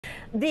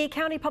The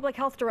county public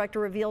health director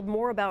revealed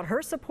more about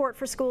her support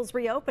for schools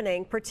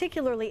reopening,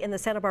 particularly in the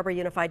Santa Barbara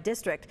Unified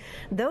District.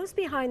 Those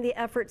behind the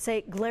effort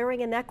say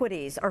glaring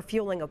inequities are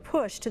fueling a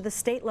push to the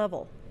state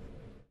level.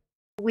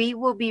 We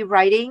will be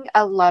writing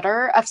a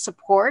letter of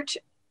support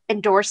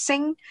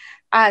endorsing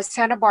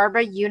Santa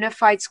Barbara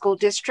Unified School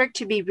District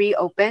to be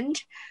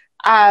reopened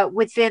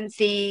within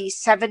the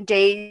 7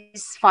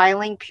 days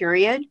filing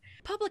period.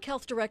 Public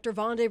Health Director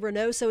Vonde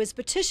Reynoso is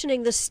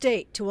petitioning the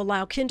state to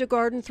allow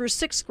kindergarten through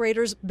 6th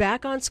graders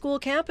back on school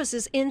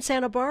campuses in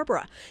Santa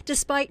Barbara,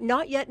 despite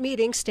not yet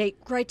meeting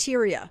state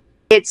criteria.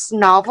 It's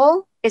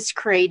novel, it's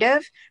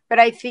creative, but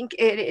I think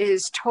it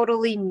is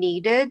totally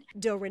needed.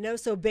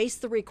 Reynoso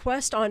based the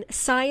request on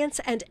science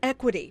and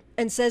equity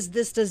and says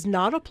this does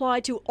not apply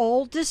to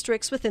all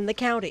districts within the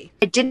county.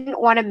 I didn't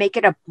want to make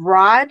it a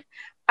broad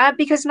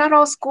because not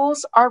all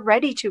schools are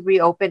ready to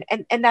reopen,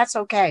 and that's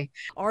okay.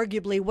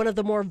 Arguably, one of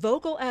the more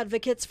vocal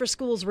advocates for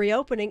schools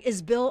reopening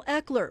is Bill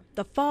Eckler,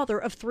 the father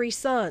of 3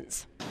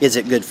 sons. Is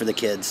it good for the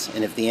kids?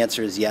 And if the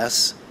answer is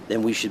yes,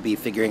 then we should be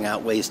figuring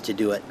out ways to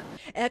do it.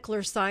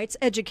 Eckler cites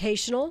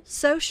educational,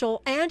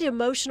 social, and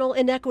emotional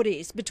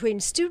inequities between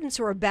students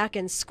who are back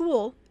in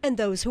school and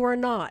those who are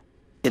not.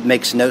 It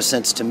makes no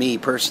sense to me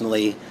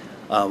personally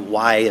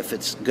why, if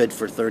it's good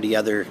for 30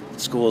 other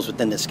schools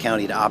within this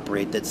county to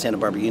operate, that Santa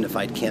Barbara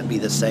Unified can't be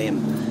the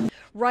same.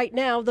 Right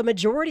now, the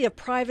majority of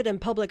private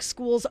and public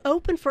schools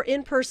open for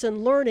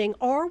in-person learning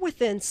are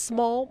within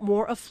small,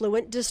 more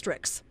affluent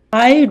districts.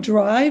 I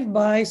drive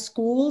by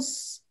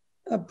schools,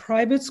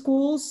 private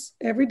schools,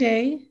 every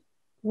day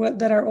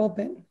that are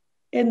open,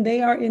 and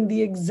they are in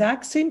the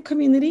exact same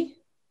community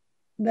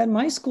that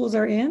my schools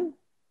are in,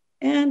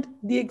 and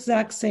the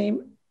exact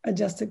same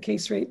adjusted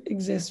case rate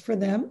exists for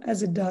them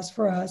as it does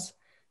for us.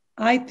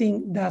 I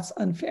think that's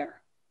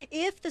unfair.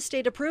 If the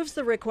state approves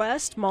the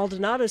request,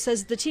 Maldonado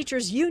says the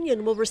teachers'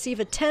 union will receive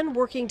a 10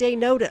 working day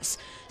notice.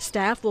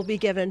 Staff will be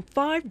given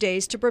 5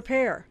 days to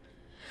prepare.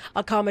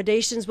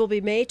 Accommodations will be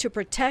made to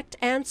protect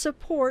and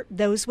support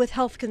those with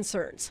health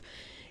concerns.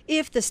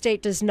 If the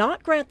state does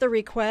not grant the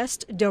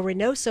request,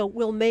 Reynoso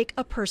will make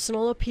a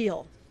personal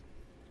appeal.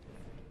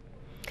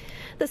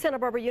 The Santa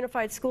Barbara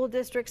Unified School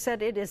District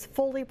said it is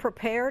fully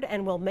prepared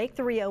and will make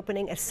the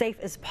reopening as safe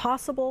as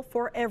possible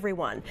for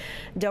everyone.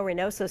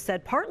 Reynoso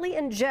said, partly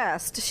in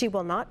jest, she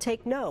will not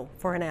take no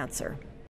for an answer.